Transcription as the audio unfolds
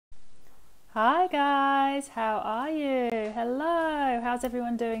Hi guys, how are you? Hello, how's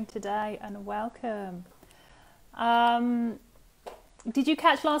everyone doing today and welcome. Did you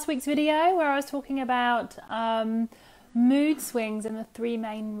catch last week's video where I was talking about mood swings and the three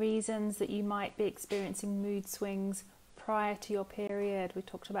main reasons that you might be experiencing mood swings prior to your period? We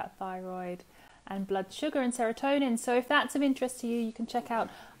talked about thyroid and blood sugar and serotonin. So if that's of interest to you, you can check out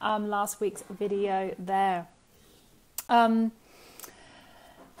last week's video there.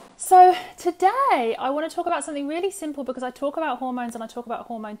 So today I want to talk about something really simple because I talk about hormones and I talk about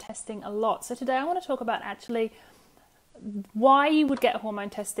hormone testing a lot. So today I want to talk about actually why you would get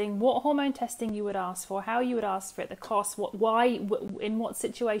hormone testing, what hormone testing you would ask for, how you would ask for it, the cost, in what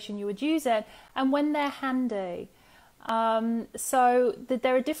situation you would use it, and when they're handy. There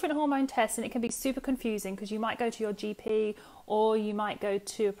are different hormone tests and it can be super confusing because you might go to your GP or you might go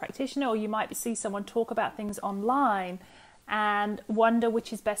to a practitioner or you might see someone talk about things online and wonder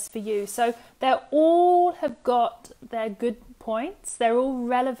which is best for you. So they all have got their good points. They're all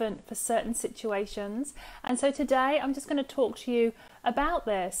relevant for certain situations. And so today I'm just going to talk to you about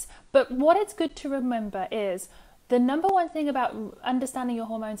this. But what it's good to remember is the number one thing about understanding your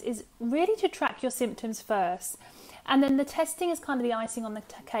hormones is really to track your symptoms first. And then the testing is kind of the icing on the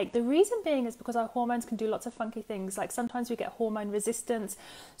cake. The reason being is because our hormones can do lots of funky things. Like sometimes we get hormone resistance.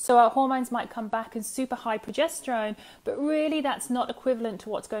 So our hormones might come back in super high progesterone, but really that's not equivalent to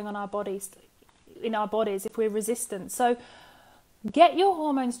what's going on in our bodies if we're resistant. So get your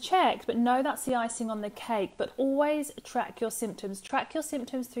hormones checked, but know that's the icing on the cake. But always track your symptoms. Track your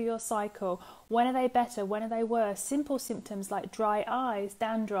symptoms through your cycle. When are they better? When are they worse? Simple symptoms like dry eyes,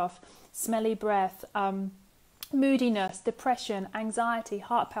 dandruff, smelly breath, moodiness, depression, anxiety,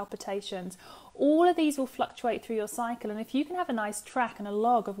 heart palpitations. All of these will fluctuate through your cycle, and if you can have a nice track and a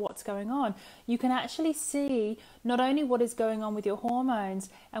log of what's going on, you can actually see not only what is going on with your hormones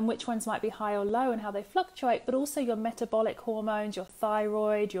and which ones might be high or low and how they fluctuate, but also your metabolic hormones, your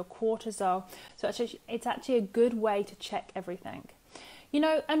thyroid, your cortisol. So it's actually a good way to check everything. You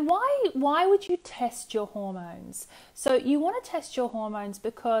know, and why would you test your hormones? So you want to test your hormones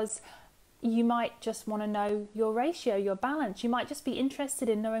because you might just want to know your ratio, your balance. You might just be interested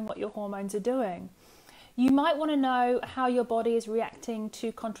in knowing what your hormones are doing. You might want to know how your body is reacting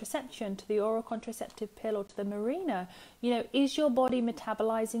to contraception, to the oral contraceptive pill or to the Mirena. You know, is your body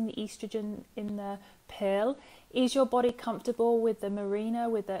metabolizing the estrogen in the pill? Is your body comfortable with the Mirena,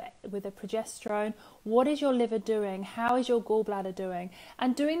 with the progesterone? What is your liver doing? How is your gallbladder doing?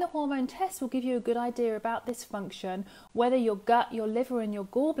 And doing the hormone test will give you a good idea about this function, whether your gut, your liver and your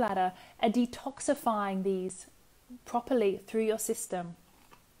gallbladder are detoxifying these properly through your system.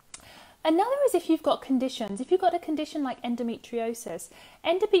 Another is if you've got conditions. If you've got a condition like endometriosis,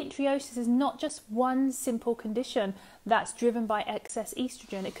 endometriosis is not just one simple condition that's driven by excess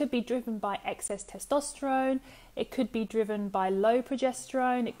estrogen. It could be driven by excess testosterone. It could be driven by low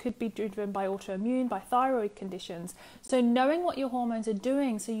progesterone. It could be driven by autoimmune, by thyroid conditions. So knowing what your hormones are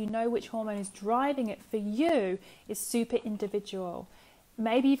doing so you know which hormone is driving it for you is super individual.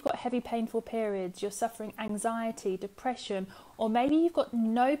 Maybe you've got heavy painful periods, you're suffering anxiety, depression, or maybe you've got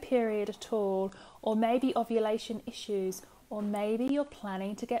no period at all, or maybe ovulation issues, or maybe you're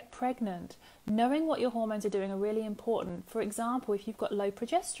planning to get pregnant. Knowing what your hormones are doing are really important. For example, if you've got low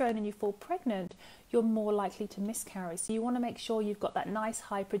progesterone and you fall pregnant, you're more likely to miscarry. So you want to make sure you've got that nice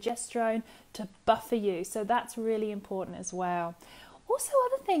high progesterone to buffer you. So that's really important as well. Also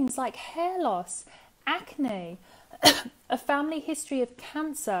other things like hair loss, acne, a family history of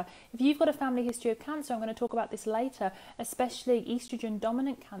cancer. If you've got a family history of cancer, I'm going to talk about this later, especially estrogen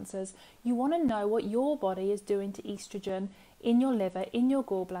dominant cancers, you want to know what your body is doing to estrogen in your liver, in your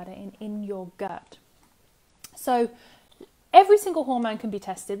gallbladder, and in your gut. So every single hormone can be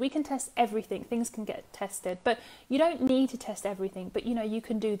tested. We can test everything. Things can get tested, but you don't need to test everything. But you know, you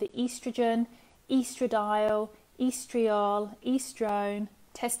can do the estrogen, estradiol, estriol, estrone,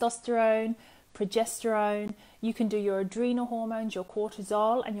 testosterone, progesterone. You can do your adrenal hormones, your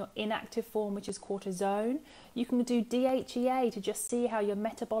cortisol, and your inactive form, which is cortisone. You can do DHEA to just see how your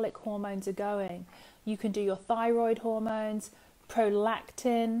metabolic hormones are going. You can do your thyroid hormones,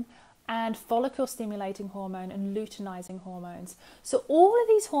 prolactin, and follicle stimulating hormone and luteinizing hormones. So all of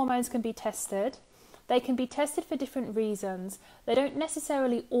these hormones can be tested. They can be tested for different reasons. They don't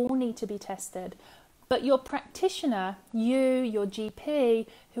necessarily all need to be tested. But your practitioner, your GP,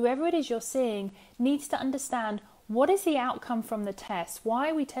 whoever it is you're seeing, needs to understand what is the outcome from the test, why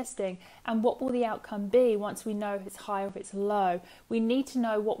are we testing, and what will the outcome be once we know if it's high or if it's low. We need to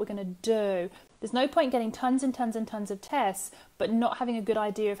know what we're going to do. There's no point getting tons and tons and tons of tests, but not having a good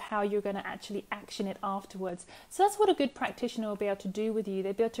idea of how you're going to actually action it afterwards. So that's what a good practitioner will be able to do with you.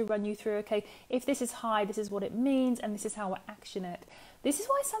 They'll be able to run you through, okay, if this is high, this is what it means, and this is how I action it. This is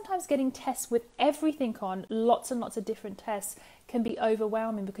why sometimes getting tests with everything on, lots and lots of different tests, can be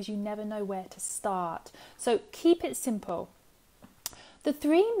overwhelming because you never know where to start. So keep it simple. The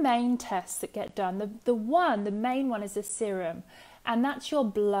three main tests that get done, the main one is the serum, and that's your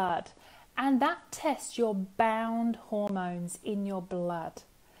blood. And that tests your bound hormones in your blood.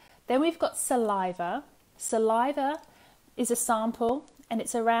 Then we've got saliva. Saliva is a sample and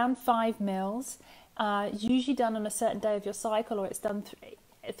it's around 5 mils. It's usually done on a certain day of your cycle, or it's done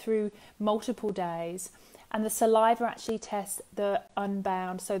through multiple days. And the saliva actually tests the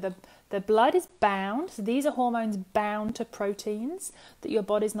unbound. So the blood is bound. So these are hormones bound to proteins that your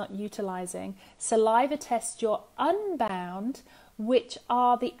body's not utilizing. Saliva tests your unbound, which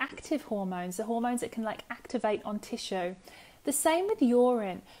are the active hormones, the hormones that can like activate on tissue. The same with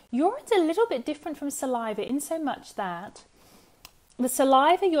urine. Urine's a little bit different from saliva in so much that the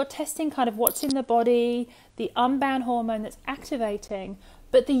saliva, you're testing kind of what's in the body, the unbound hormone that's activating,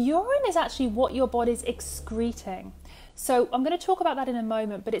 but the urine is actually what your body's excreting. So I'm going to talk about that in a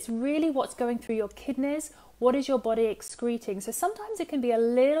moment, but it's really what's going through your kidneys. What is your body excreting? So sometimes it can be a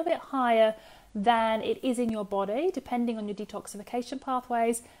little bit higher than it is in your body, depending on your detoxification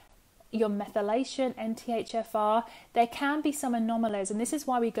pathways, your methylation, NTHFR. There can be some anomalies, and this is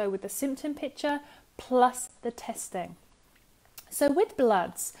why we go with the symptom picture plus the testing. So with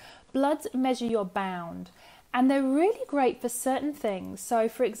bloods measure your bound, and they're really great for certain things. So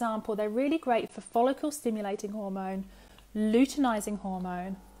for example, they're really great for follicle stimulating hormone, luteinizing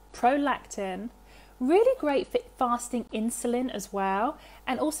hormone, prolactin, really great for fasting insulin as well,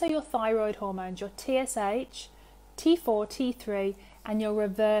 and also your thyroid hormones, your TSH, T4, T3, and your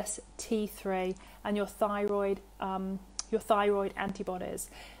reverse T3, and your thyroid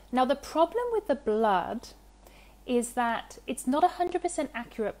antibodies. Now the problem with the blood is that it's not 100%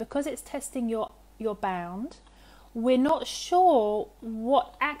 accurate because it's testing your bound. We're not sure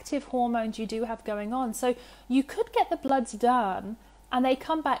what active hormones you do have going on. So you could get the bloods done and they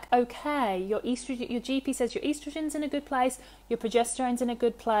come back okay. Your estrogen, your GP says your estrogen's in a good place, your progesterone's in a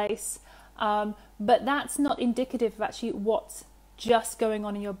good place, but that's not indicative of actually what's just going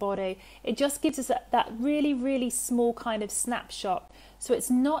on in your body. It just gives us that really, really small kind of snapshot. So it's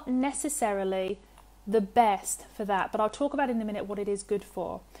not necessarily the best for that, but I'll talk about in a minute what it is good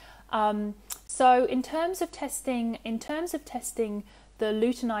for. So in terms of testing the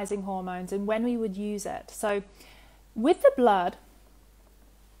luteinizing hormones and when we would use it. So with the blood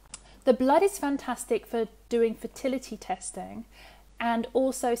is fantastic for doing fertility testing and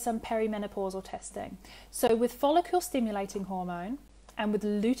also some perimenopausal testing. So with follicle stimulating hormone and with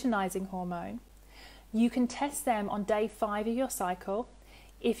luteinizing hormone, you can test them on day 5 of your cycle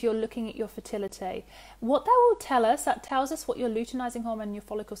if you're looking at your fertility. What that will tell us, that tells us what your luteinizing hormone and your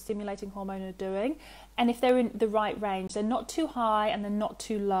follicle stimulating hormone are doing, and if they're in the right range. They're not too high and they're not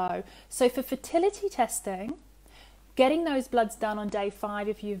too low. So for fertility testing, getting those bloods done on day 5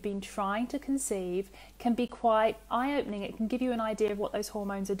 if you've been trying to conceive can be quite eye-opening. It can give you an idea of what those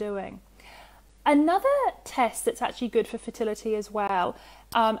hormones are doing. Another test that's actually good for fertility as well,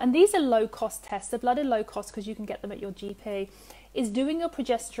 and these are low-cost tests. The blood are low-cost because you can get them at your GP, is doing your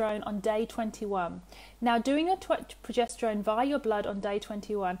progesterone on day 21. Now, doing your progesterone via your blood on day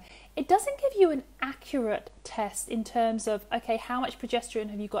 21, it doesn't give you an accurate test in terms of, okay, how much progesterone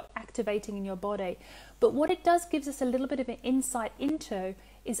have you got activating in your body? But what it does gives us a little bit of an insight into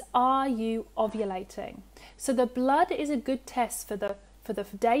is, are you ovulating? So the blood is a good test for the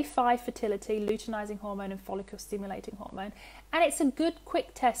day 5 fertility, luteinizing hormone and follicle stimulating hormone. And it's a good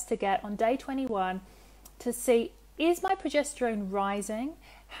quick test to get on day 21 to see, is my progesterone rising?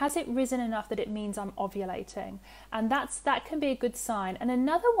 Has it risen enough that it means I'm ovulating? And that can be a good sign. And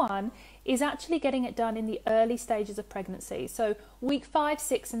another one is actually getting it done in the early stages of pregnancy. So week 5,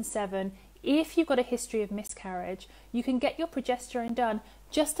 6, and 7, if you've got a history of miscarriage, you can get your progesterone done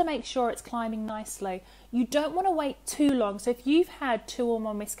just to make sure it's climbing nicely. You don't want to wait too long. So if you've had 2 or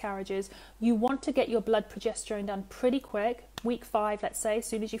more miscarriages, you want to get your blood progesterone done pretty quick. Week 5, let's say, as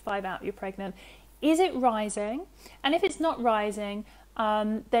soon as you find out you're pregnant. Is it rising? And if it's not rising,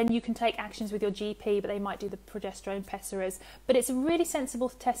 then you can take actions with your GP, but they might do the progesterone pessaries. But it's a really sensible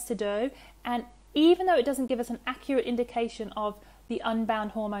test to do. And even though it doesn't give us an accurate indication of the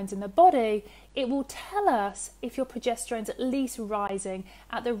unbound hormones in the body, it will tell us if your progesterone's at least rising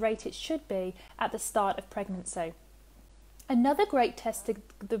at the rate it should be at the start of pregnancy. Another great test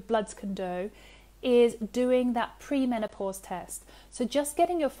the bloods can do is doing that premenopause test. So just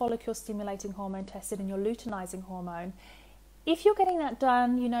getting your follicle stimulating hormone tested and your luteinizing hormone. If you're getting that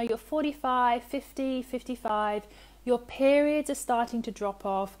done, you know, you're 45, 50, 55, your periods are starting to drop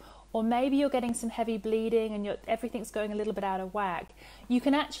off, or maybe you're getting some heavy bleeding and everything's going a little bit out of whack, you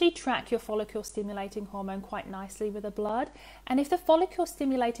can actually track your follicle stimulating hormone quite nicely with the blood. And if the follicle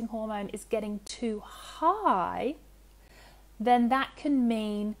stimulating hormone is getting too high, then that can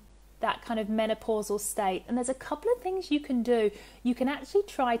mean that kind of menopausal state. And there's a couple of things you can do. You can actually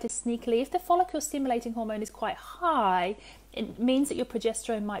try to sneakily, if the follicle stimulating hormone is quite high, it means that your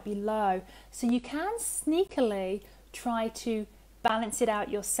progesterone might be low. So you can sneakily try to balance it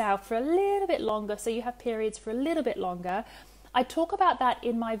out yourself for a little bit longer, so you have periods for a little bit longer. I talk about that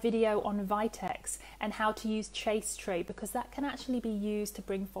in my video on Vitex and how to use Chase Tree, because that can actually be used to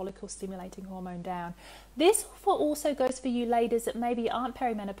bring follicle stimulating hormone down. This also goes for you ladies that maybe aren't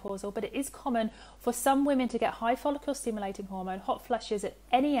perimenopausal, but it is common for some women to get high follicle stimulating hormone, hot flushes at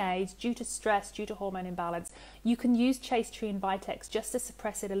any age due to stress, due to hormone imbalance. You can use Chase Tree and Vitex just to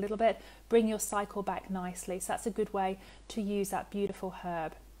suppress it a little bit, bring your cycle back nicely. So that's a good way to use that beautiful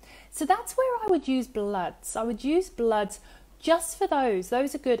herb. So that's where I would use bloods. I would use bloods just for those.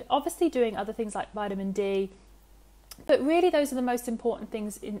 Those are good. Obviously doing other things like vitamin D, but really those are the most important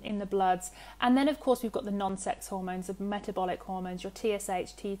things in the bloods. And then of course we've got the non-sex hormones, the metabolic hormones, your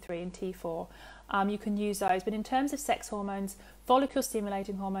TSH, T3 and T4. You can use those. But in terms of sex hormones, follicle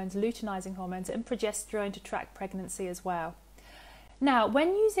stimulating hormones, luteinizing hormones and progesterone to track pregnancy as well. Now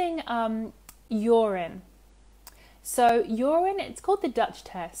when using urine, so urine, it's called the Dutch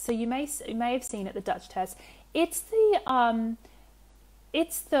test. So you may have seen it, the Dutch test. It's the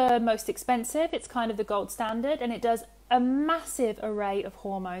most expensive. It's kind of the gold standard, and it does a massive array of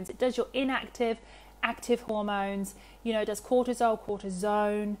hormones. It does your inactive, active hormones. You know, it does cortisol,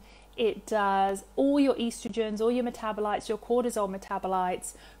 cortisone. It does all your estrogens, all your metabolites, your cortisol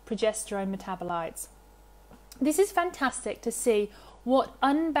metabolites, progesterone metabolites. This is fantastic to see what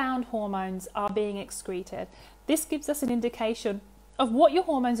unbound hormones are being excreted. This gives us an indication of what your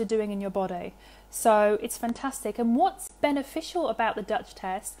hormones are doing in your body. So it's fantastic. And what's beneficial about the Dutch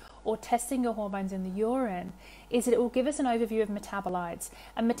test or testing your hormones in the urine is that it will give us an overview of metabolites.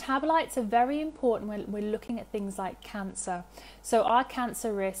 And metabolites are very important when we're looking at things like cancer. So our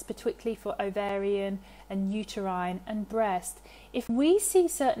cancer risk, particularly for ovarian and uterine and breast, if we see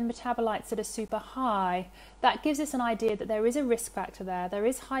certain metabolites that are super high, that gives us an idea that there is a risk factor there. There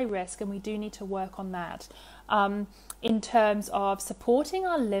is high risk, and we do need to work on that in terms of supporting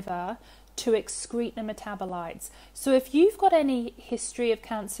our liver to excrete the metabolites. So if you've got any history of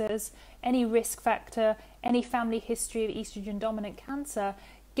cancers, any risk factor, any family history of estrogen dominant cancer,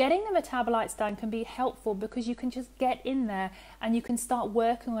 getting the metabolites done can be helpful, because you can just get in there and you can start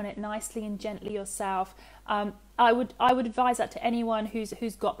working on it nicely and gently yourself. I would advise that to anyone who's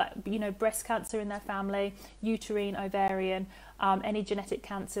got that, you know, breast cancer in their family, uterine, ovarian, any genetic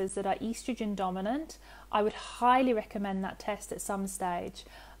cancers that are estrogen dominant. I would highly recommend that test at some stage.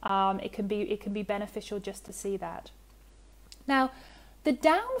 It can be beneficial just to see that. Now, the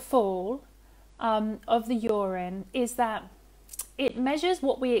downfall of the urine is that it measures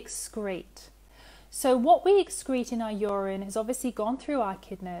what we excrete. So what we excrete in our urine has obviously gone through our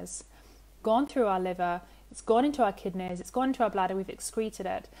kidneys, gone through our liver, it's gone into our kidneys, it's gone into our bladder, we've excreted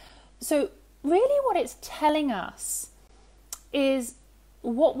it. So really what it's telling us is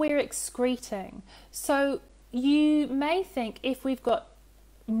what we're excreting. So you may think, if we've got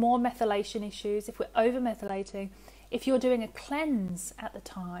more methylation issues, if we're over-methylating, if you're doing a cleanse at the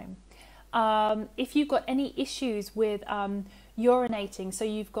time, if you've got any issues with urinating, so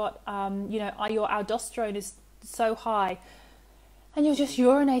you've got, you know, your aldosterone is so high and you're just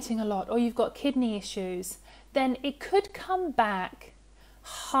urinating a lot, or you've got kidney issues, then it could come back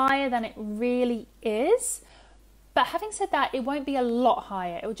higher than it really is. But having said that, it won't be a lot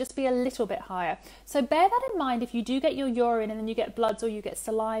higher. It will just be a little bit higher. So bear that in mind if you do get your urine and then you get bloods or you get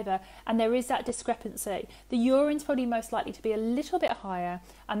saliva and there is that discrepancy. The urine's probably most likely to be a little bit higher,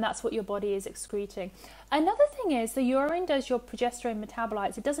 and that's what your body is excreting. Another thing is the urine does your progesterone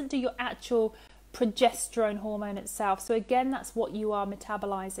metabolites. It doesn't do your actual progesterone hormone itself. So again, that's what you are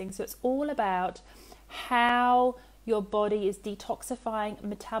metabolizing. So it's all about how your body is detoxifying,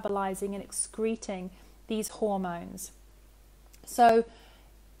 metabolizing and excreting these hormones. So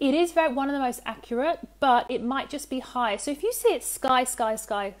It is one of the most accurate, but it might just be high. So if you see it sky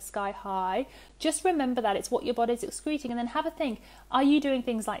high, just remember that it's what your body is excreting, and then have a think. Are you doing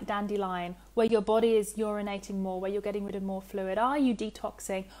things like dandelion, where your body is urinating more, where you're getting rid of more fluid? Are you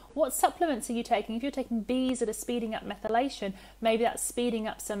detoxing? What supplements are you taking? If you're taking Bs that are speeding up methylation, maybe that's speeding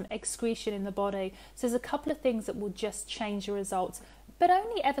up some excretion in the body. So there's a couple of things that will just change your results, but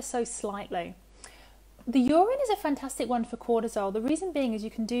only ever so slightly. The urine is a fantastic one for cortisol. The reason being is you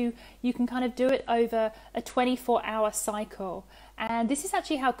can kind of do it over a 24-hour cycle. And this is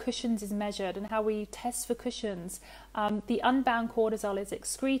actually how Cushion's is measured and how we test for Cushion's. The unbound cortisol is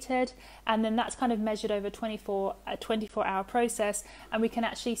excreted, and then that's kind of measured over a 24-hour process, and we can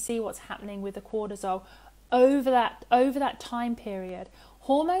actually see what's happening with the cortisol over that time period.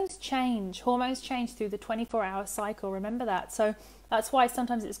 Hormones change through the 24-hour cycle, remember that. So that's why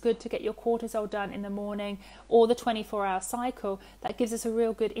sometimes it's good to get your cortisol done in the morning or the 24-hour cycle. That gives us a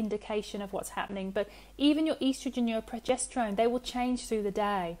real good indication of what's happening. But even your estrogen, your progesterone, they will change through the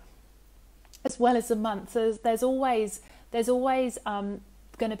day as well as the month. So there's always going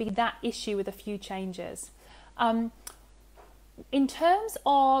to be that issue with a few changes. In terms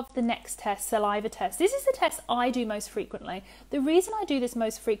of the next test, saliva test, this is the test I do most frequently. The reason I do this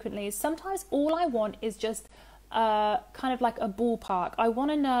most frequently is sometimes all I want is just kind of like a ballpark. I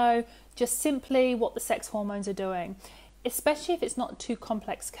want to know just simply what the sex hormones are doing, especially if it's not too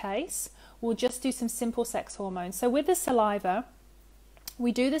complex case. We'll just do some simple sex hormones. So with the saliva,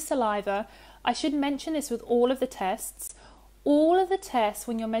 we do the saliva. I should mention this with all of the tests. All of the tests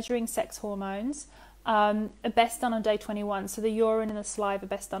when you're measuring sex hormones are best done on day 21. So the urine and the saliva are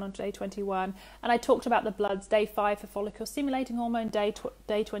best done on day 21. And I talked about the bloods, day 5 for follicle stimulating hormone, day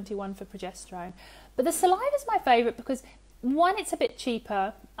 21 for progesterone. But the saliva is my favourite because, one, it's a bit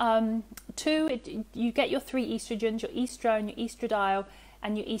cheaper. 2, you get your 3 estrogens, your estrone, your estradiol,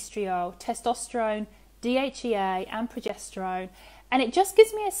 and your estriol, testosterone, DHEA, and progesterone. And it just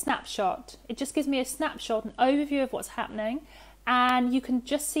gives me a snapshot. It just gives me a snapshot, an overview of what's happening. And you can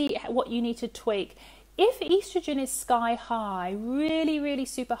just see what you need to tweak. If estrogen is sky high, really, really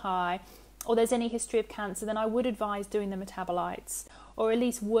super high, or there's any history of cancer, then I would advise doing the metabolites, or at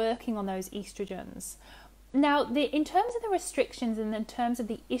least working on those estrogens. Now, in terms of the restrictions and in terms of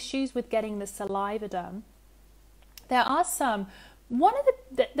the issues with getting the saliva done, there are some.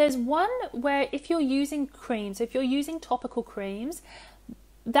 There's one where if you're using creams, if you're using topical creams,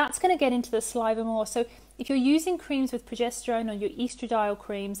 that's going to get into the saliva more. So if you're using creams with progesterone or your estradiol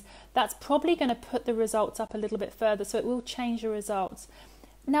creams, that's probably going to put the results up a little bit further. So it will change your results.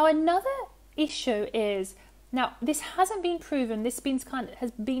 Now, another issue is, now this hasn't been proven, this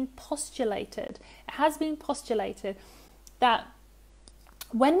has been postulated. It has been postulated that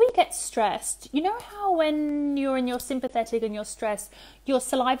when we get stressed, you know how when you're in your sympathetic and you're stressed, your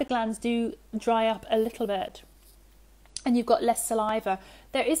saliva glands do dry up a little bit and you've got less saliva.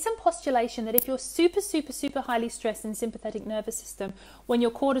 There is some postulation that if you're super, super, super highly stressed in sympathetic nervous system, when your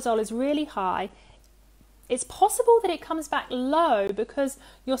cortisol is really high, it's possible that it comes back low because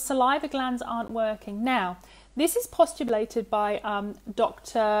your saliva glands aren't working. Now, this is postulated by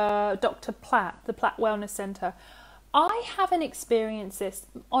Dr. Platt, the Platt Wellness Center. I haven't experienced this.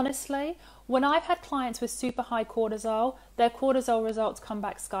 Honestly, when I've had clients with super high cortisol, their cortisol results come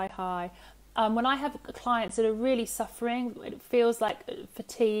back sky high. When I have clients that are really suffering, it feels like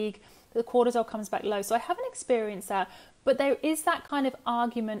fatigue, the cortisol comes back low. So I haven't experienced that, but there is that kind of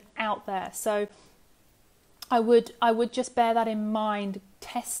argument out there. So I would just bear that in mind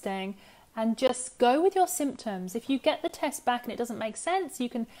testing and just go with your symptoms. If you get the test back and it doesn't make sense, you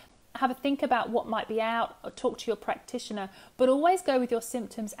can have a think about what might be out or talk to your practitioner, but always go with your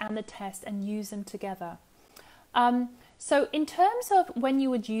symptoms and the test and use them together. So in terms of when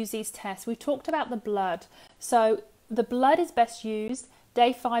you would use these tests, we've talked about the blood. So the blood is best used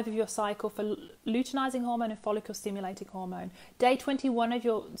day 5 of your cycle for luteinizing hormone and follicle stimulating hormone. Day 21 of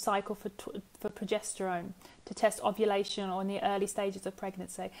your cycle for progesterone to test ovulation or in the early stages of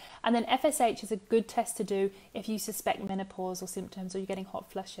pregnancy. And then FSH is a good test to do if you suspect menopausal symptoms or you're getting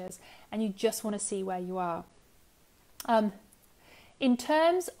hot flushes and you just want to see where you are. In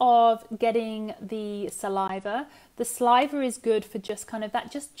terms of getting the saliva is good for just kind of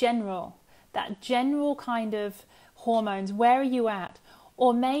that general kind of hormones. Where are you at?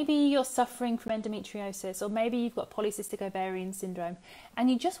 Or maybe you're suffering from endometriosis, or maybe you've got polycystic ovarian syndrome,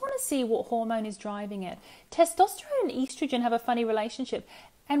 and you just want to see what hormone is driving it. Testosterone and estrogen have a funny relationship.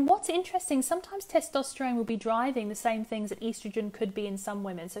 And what's interesting, sometimes testosterone will be driving the same things that estrogen could be in some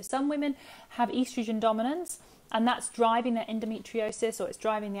women. So some women have estrogen dominance, and that's driving their endometriosis or it's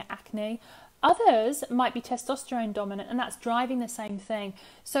driving their acne. Others might be testosterone dominant, and that's driving the same thing.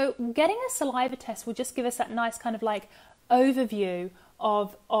 So getting a saliva test will just give us that nice kind of like overview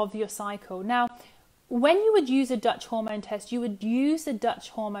of your cycle. Now, when you would use a Dutch hormone test, you would use the Dutch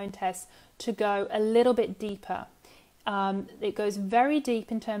hormone test to go a little bit deeper. It goes very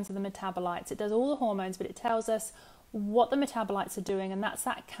deep in terms of the metabolites. It does all the hormones, but it tells us what the metabolites are doing, and that's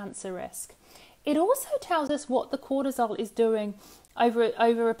that cancer risk. It also tells us what the cortisol is doing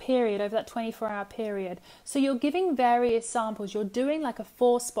over a period, over that 24-hour period. So you're giving various samples. You're doing like a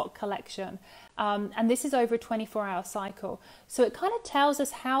 4-spot collection, and this is over a 24-hour cycle. So it kind of tells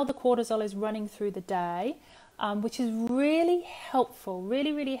us how the cortisol is running through the day, which is really helpful,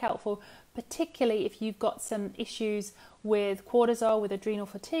 really helpful, particularly if you've got some issues with cortisol, with adrenal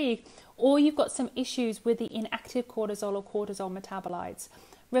fatigue, or you've got some issues with the inactive cortisol or cortisol metabolites.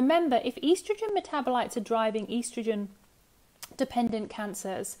 Remember, if estrogen metabolites are driving estrogen-dependent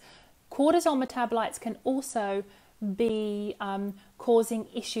cancers, cortisol metabolites can also be causing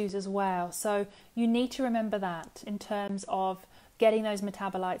issues as well. So you need to remember that in terms of getting those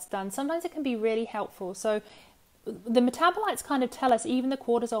metabolites done. Sometimes it can be really helpful. So the metabolites kind of tell us, even the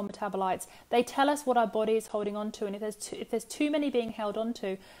cortisol metabolites, they tell us what our body is holding on to, and if there's too many being held on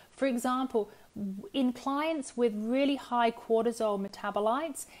to. For example, in clients with really high cortisol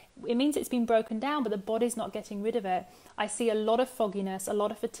metabolites, it means it's been broken down, but the body's not getting rid of it. I see a lot of fogginess, a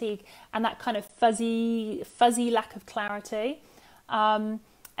lot of fatigue, and that kind of fuzzy lack of clarity. And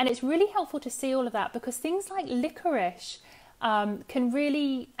it's really helpful to see all of that, because things like licorice can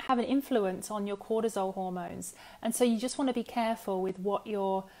really have an influence on your cortisol hormones. And so you just want to be careful with what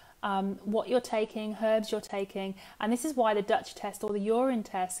you're taking, herbs you're taking. And this is why the Dutch test or the urine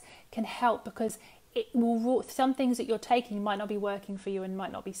test can help, because it will, some things that you're taking might not be working for you and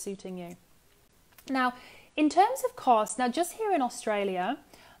might not be suiting you. Now, in terms of cost, now just here in Australia,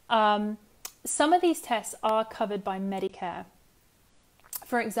 some of these tests are covered by Medicare.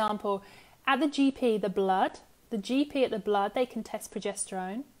 For example, at the GP, the GP at the blood, they can test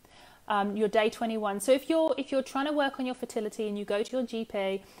progesterone, your day 21. So if you're trying to work on your fertility and you go to your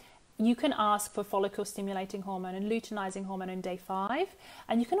GP, you can ask for follicle stimulating hormone and luteinizing hormone on day 5,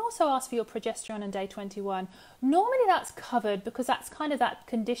 and you can also ask for your progesterone on day 21. Normally that's covered because that's kind of that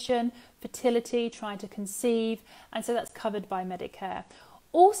condition, fertility, trying to conceive, and so that's covered by Medicare.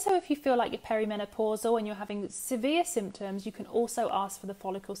 Also, if you feel like you're perimenopausal and you're having severe symptoms, you can also ask for the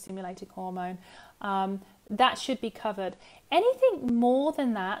follicle stimulating hormone. That should be covered. Anything more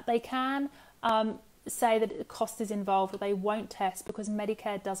than that, they can say that the cost is involved, or they won't test because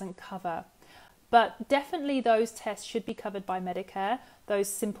Medicare doesn't cover. But definitely those tests should be covered by Medicare, those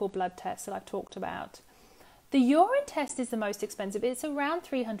simple blood tests that I've talked about. The urine test is the most expensive. It's around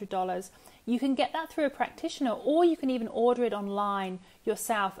 $300. You can get that through a practitioner, or you can even order it online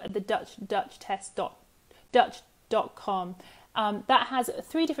yourself at the Dutch.com. That has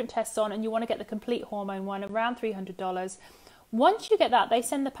 3 different tests on, and you want to get the complete hormone one, around $300. Once you get that, they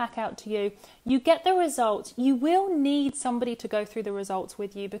send the pack out to you. You get the results. You will need somebody to go through the results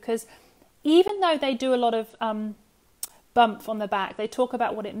with you, because even though they do a lot of bump on the back, they talk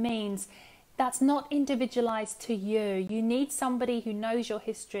about what it means, that's not individualized to you. You need somebody who knows your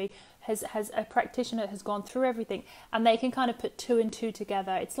history, has a practitioner that has gone through everything, and they can kind of put 2 and 2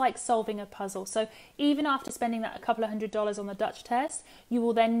 together. It's like solving a puzzle. So even after spending that a couple of $100 on the Dutch test, you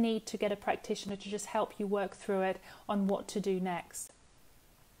will then need to get a practitioner to just help you work through it on what to do next.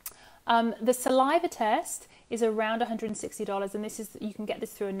 The saliva test is around $160, and you can get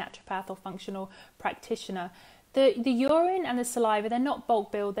this through a naturopath or functional practitioner. The urine and the saliva, they're not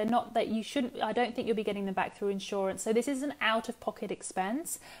bulk billed. They're not that you shouldn't. I don't think you'll be getting them back through insurance. So this is an out-of-pocket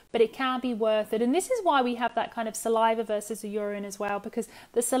expense, but it can be worth it. And this is why we have that kind of saliva versus the urine as well, because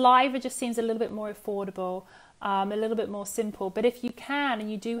the saliva just seems a little bit more affordable, a little bit more simple. But if you can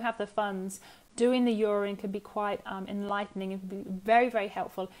and you do have the funds, doing the urine can be quite enlightening and be very, very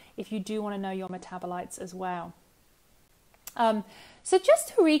helpful if you do want to know your metabolites as well. So just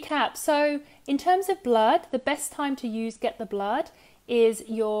to recap, so in terms of blood, the best time to get the blood is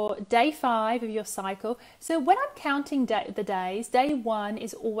your day 5 of your cycle. So when I'm counting the days, day 1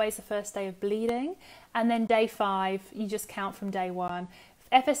 is always the first day of bleeding, and then day 5, you just count from day 1.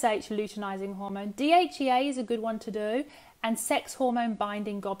 FSH, luteinizing hormone. DHEA is a good one to do, and sex hormone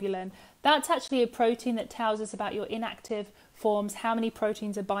binding globulin. That's actually a protein that tells us about your inactive forms, how many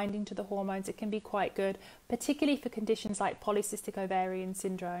proteins are binding to the hormones. It can be quite good, particularly for conditions like polycystic ovarian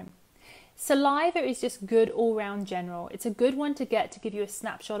syndrome. Saliva is just good all round general. It's a good one to get to give you a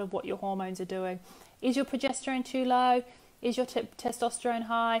snapshot of what your hormones are doing. Is your progesterone too low? Is your testosterone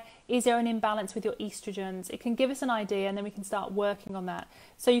high? Is there an imbalance with your estrogens? It can give us an idea, and then we can start working on that.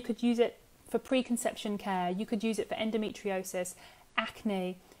 So you could use it for preconception care. You could use it for endometriosis,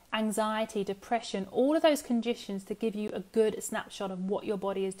 acne, anxiety, depression, all of those conditions to give you a good snapshot of what your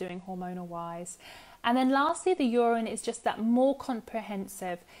body is doing hormonal wise. And then lastly, the urine is just that more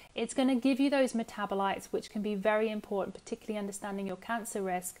comprehensive. It's going to give you those metabolites, which can be very important, particularly understanding your cancer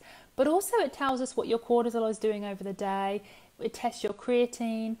risk. But also it tells us what your cortisol is doing over the day. It tests your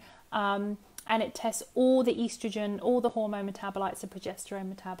creatine, and it tests all the estrogen, all the hormone metabolites, the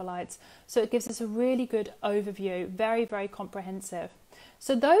progesterone metabolites. So it gives us a really good overview, very, very comprehensive.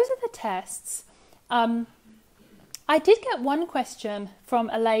 So those are the tests. I did get one question from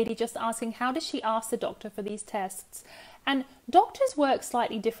a lady just asking, how does she ask the doctor for these tests? And doctors work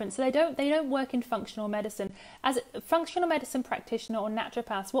slightly different, so they don't work in functional medicine. As a functional medicine practitioner or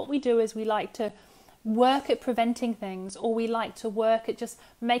naturopaths, what we do is we like to work at preventing things, or we like to work at just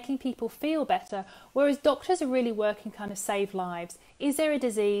making people feel better, whereas doctors are really working kind of save lives. Is there a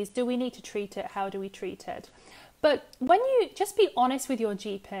disease? Do we need to treat it? How do we treat it? But when you just be honest with your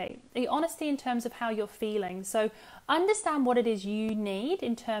GP, the honesty in terms of how you're feeling. So understand what it is you need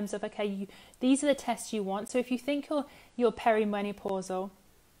in terms of, okay, these are the tests you want. So if you think you're perimenopausal,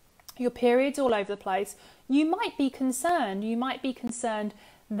 your period's all over the place, you might be concerned. You might be concerned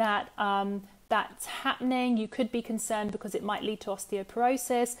that that's happening. You could be concerned because it might lead to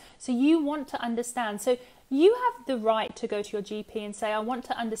osteoporosis. So you want to understand. So you have the right to go to your GP and say, I want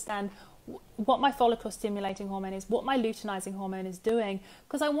to understand what my follicle stimulating hormone is, what my luteinizing hormone is doing,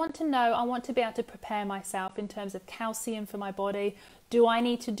 because I want to know, I want to be able to prepare myself in terms of calcium for my body. Do I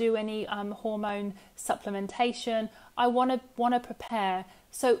need to do any hormone supplementation? I want to prepare.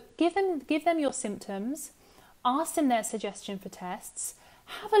 So give them your symptoms, ask them their suggestion for tests,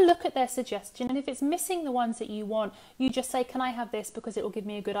 have a look at their suggestion, and if it's missing the ones that you want, you just say, can I have this, because it will give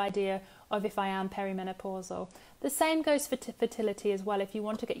me a good idea of if I am perimenopausal. The same goes for fertility as well. If you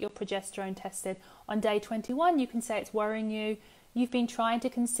want to get your progesterone tested on day 21, you can say it's worrying you. You've been trying to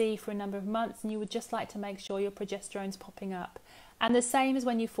conceive for a number of months and you would just like to make sure your progesterone's popping up. And the same as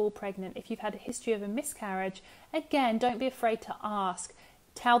when you fall pregnant. If you've had a history of a miscarriage, again, don't be afraid to ask.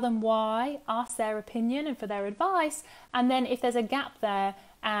 Tell them why, ask their opinion and for their advice, and then if there's a gap there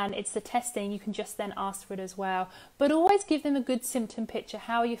and it's the testing, you can just then ask for it as well. But always give them a good symptom picture,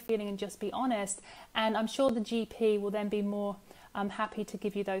 how are you feeling, and just be honest, and I'm sure the GP will then be more happy to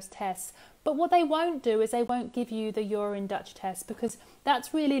give you those tests. But what they won't do is they won't give you the urine Dutch test, because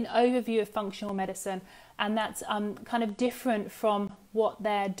that's really an overview of functional medicine, and that's kind of different from what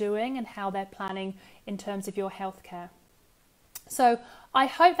they're doing and how they're planning in terms of your healthcare. So I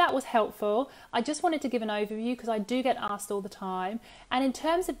hope that was helpful. I just wanted to give an overview because I do get asked all the time. And in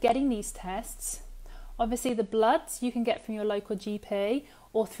terms of getting these tests, obviously the bloods you can get from your local GP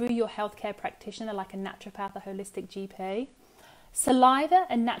or through your healthcare practitioner like a naturopath or holistic GP. Saliva,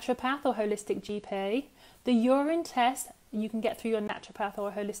 a naturopath or holistic GP. The urine test you can get through your naturopath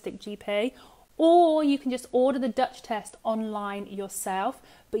or holistic GP. Or you can just order the Dutch test online yourself,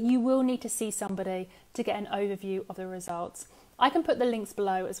 but you will need to see somebody to get an overview of the results. I can put the links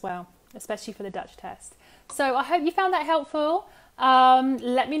below as well, especially for the Dutch test. So I hope you found that helpful.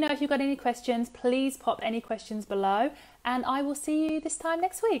 Let me know if you've got any questions. Please pop any questions below, and I will see you this time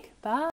next week. Bye.